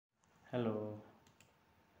Hello,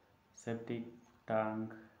 septic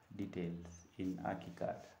tank details in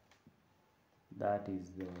ArchiCAD. That is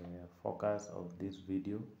the focus of this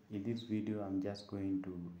video. In this video, I'm just going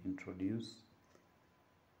to introduce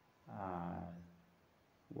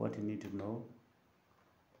what you need to know,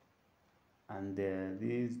 and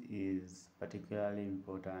this is particularly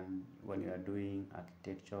important when you are doing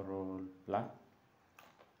architectural plan.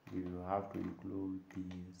 You have to include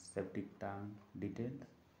the septic tank details.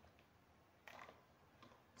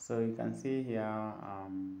 So you can see here,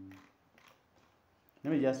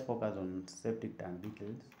 let me just focus on septic tank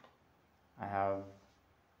details. I have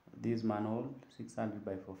this manhole 600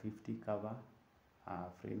 by 450 cover,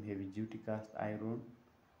 frame heavy duty cast iron,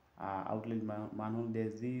 outlet manhole.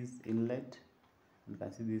 There's this inlet. You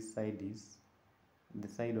can see this side is, the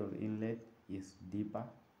side of inlet is deeper,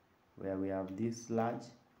 where we have this sludge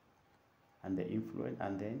and the influent,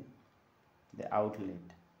 and then the outlet,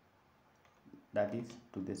 that is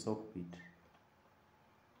to the soak pit.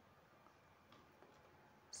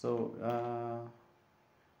 So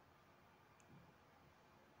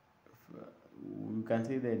you can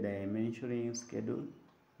see the dimensioning schedule.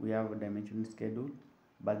 We have a dimensioning schedule,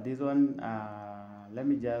 but this one, let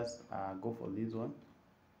me just go for this one.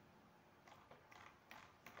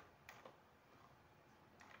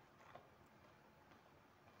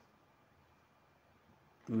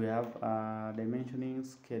 We have a dimensioning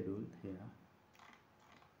schedule here.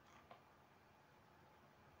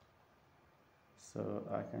 So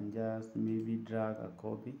I can just maybe drag a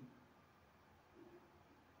copy.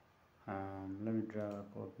 Let me drag a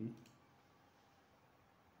copy.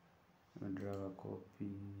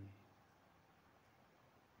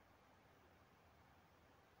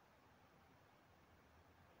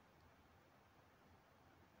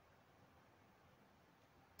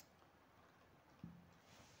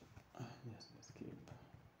 Yes, escape.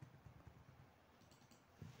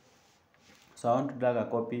 So I want to drag a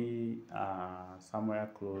copy somewhere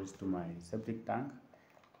close to my septic tank,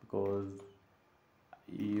 because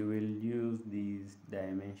you will use this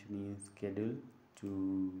dimensioning schedule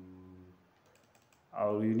to,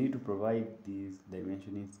 or you need to provide this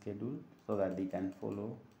dimensioning schedule so that they can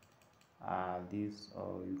follow this,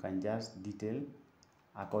 or you can just detail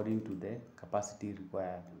according to the capacity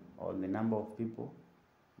required or the number of people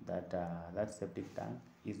that that septic tank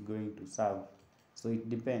is going to serve. So it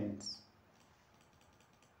depends,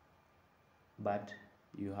 but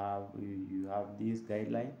you have this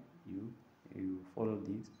guideline. You follow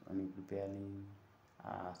this when you're preparing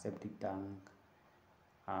septic tank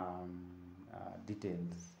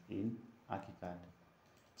details in ArchiCAD.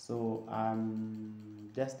 So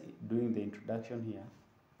I'm just doing the introduction here.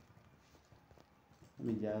 Let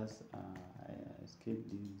me just escape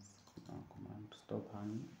this command to stop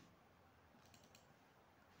hanging.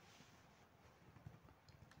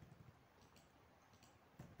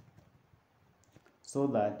 So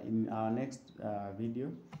that in our next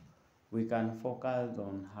video, we can focus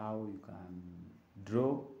on how you can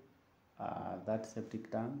draw that septic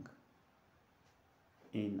tank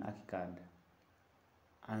in ArchiCAD.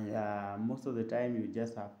 And most of the time you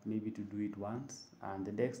just have maybe to do it once, and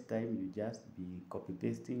the next time you just be copy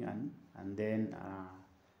pasting and then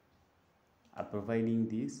providing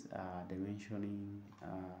this dimensioning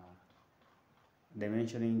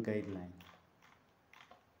guideline.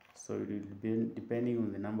 So it will be depending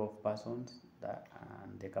on the number of persons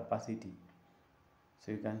and the capacity.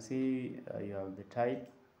 So you can see you have the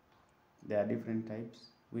type. There are different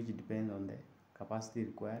types which depend on the capacity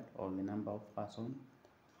required or the number of persons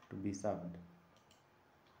to be served.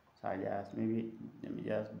 So I just let me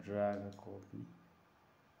just drag a copy,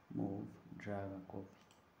 move, drag a copy,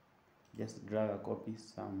 just drag a copy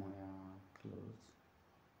somewhere close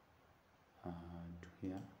to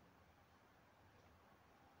here.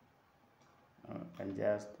 And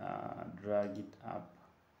just drag it up,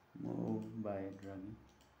 move by dragging.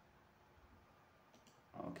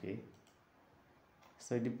 Okay,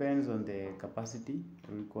 so it depends on the capacity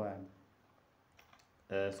required.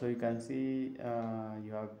 So you can see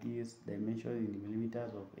you have these dimensions in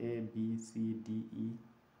millimeters of A, B, C, D, E,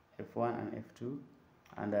 F1 and F2,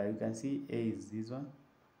 and you can see A is this one,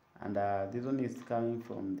 and this one is coming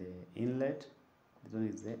from the inlet, this one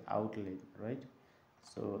is the outlet, right?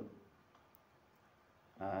 So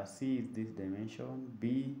C is this dimension,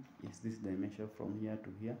 B is this dimension from here to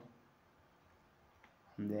here,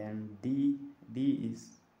 and then D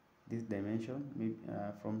is this dimension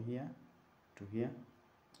from here to here.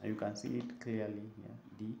 You can see it clearly here,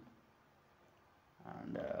 D.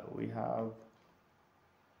 And we have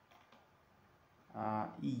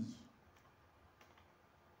E,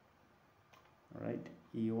 right?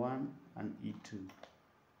 E1 and E2.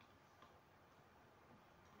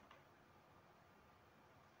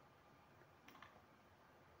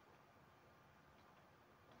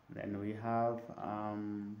 Then we have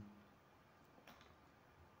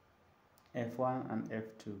F1 and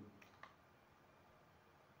F2.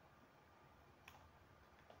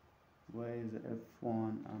 Where is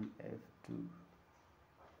F1 and F2?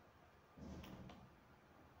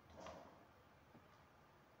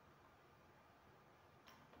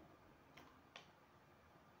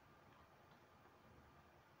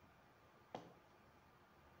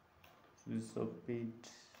 This of it,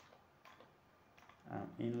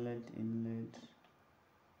 inlet,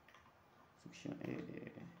 section A.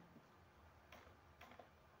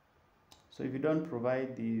 So if you don't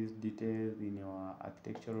provide these details in your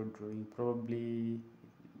architectural drawing, probably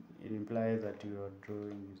it implies that your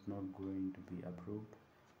drawing is not going to be approved.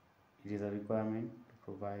 It is a requirement to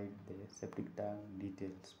provide the septic tank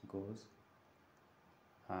details, because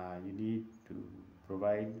you need to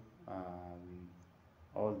provide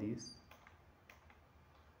all these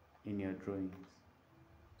in your drawings.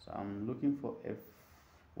 So I'm looking for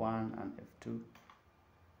F1 and F2.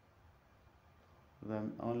 So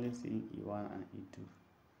I'm only seeing E1 and E2.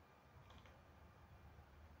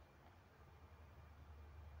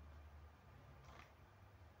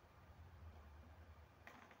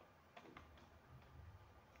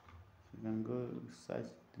 So you can go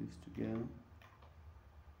search this together.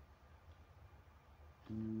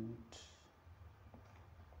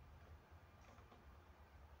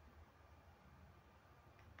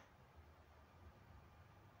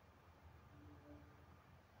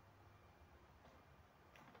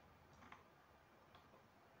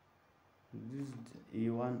 This is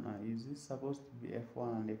E1, is this supposed to be F1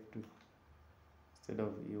 and F2 instead of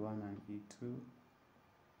E1 and E2?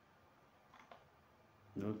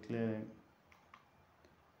 Not clear.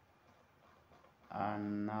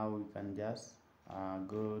 And now we can just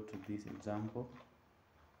go to this example,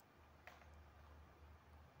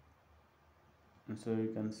 and so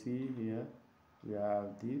you can see here we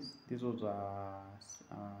have this was our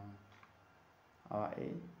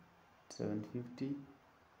A 750,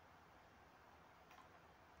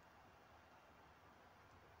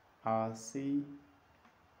 our C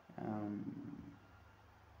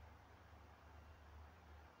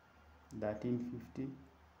 1350,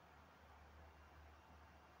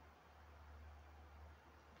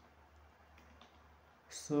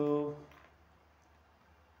 so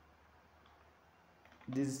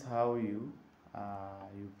this is how you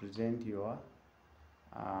present your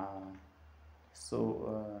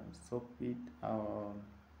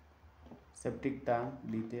septic tank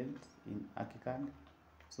details in ArchiCAD.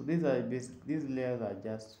 So these layers are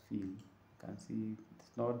just fill. You can see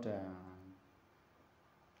it's not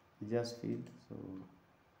just fill, so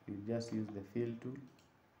you just use the fill tool.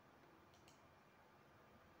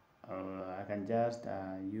 I can just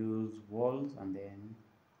use walls and then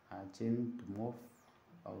change to move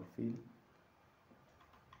our fill.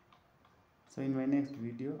 So in my next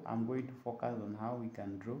video, I'm going to focus on how we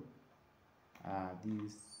can draw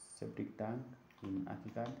this septic tank in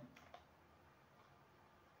ArchiCAD.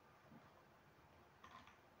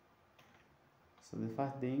 So the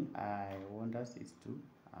first thing I want us is to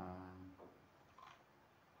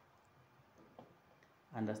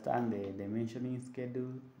understand the dimension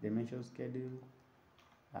schedule,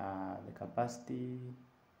 the capacity,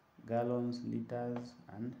 gallons, liters,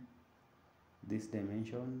 and these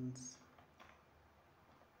dimensions.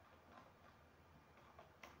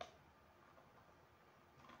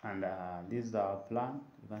 And this is our plan.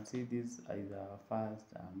 You can see this is our first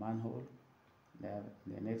manhole.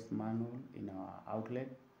 The next manhole in our outlet,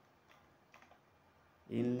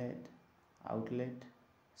 inlet, outlet,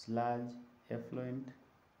 sludge, effluent,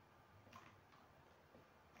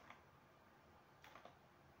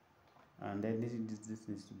 and then this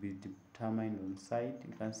needs to be determined on site.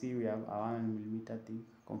 You can see we have a 1mm thick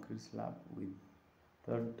concrete slab with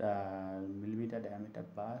 12mm diameter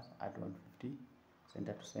bars at 150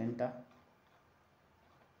 center to center.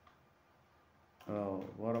 Oh,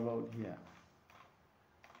 what about here?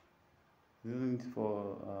 This is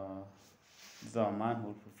for this is our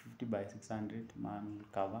manhole for 50 by 600 manhole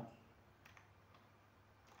cover.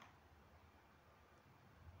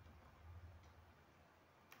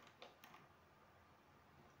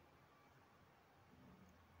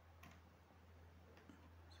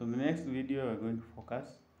 So in the next video we're going to focus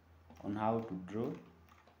on how to draw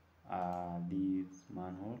this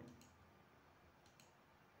manhole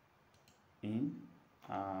in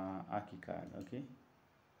ArchiCAD. Okay,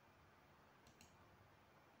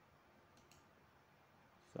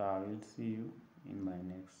 so I will see you in my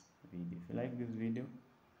next video. If you like this video,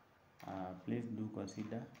 please do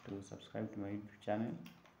consider to subscribe to my YouTube channel.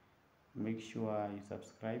 Make sure you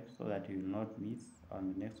subscribe so that you will not miss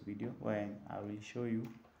on the next video when I will show you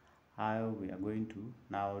how we are going to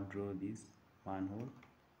now draw this manhole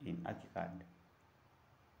in ArchiCAD.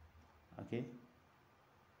 Okay,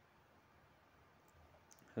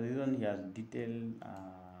 so this one has detail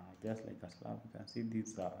just like a slab. You can see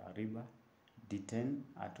this river D10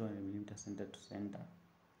 at 200mm center to center.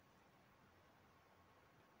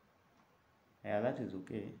 Yeah, that is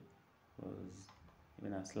okay because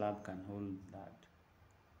even a slab can hold that.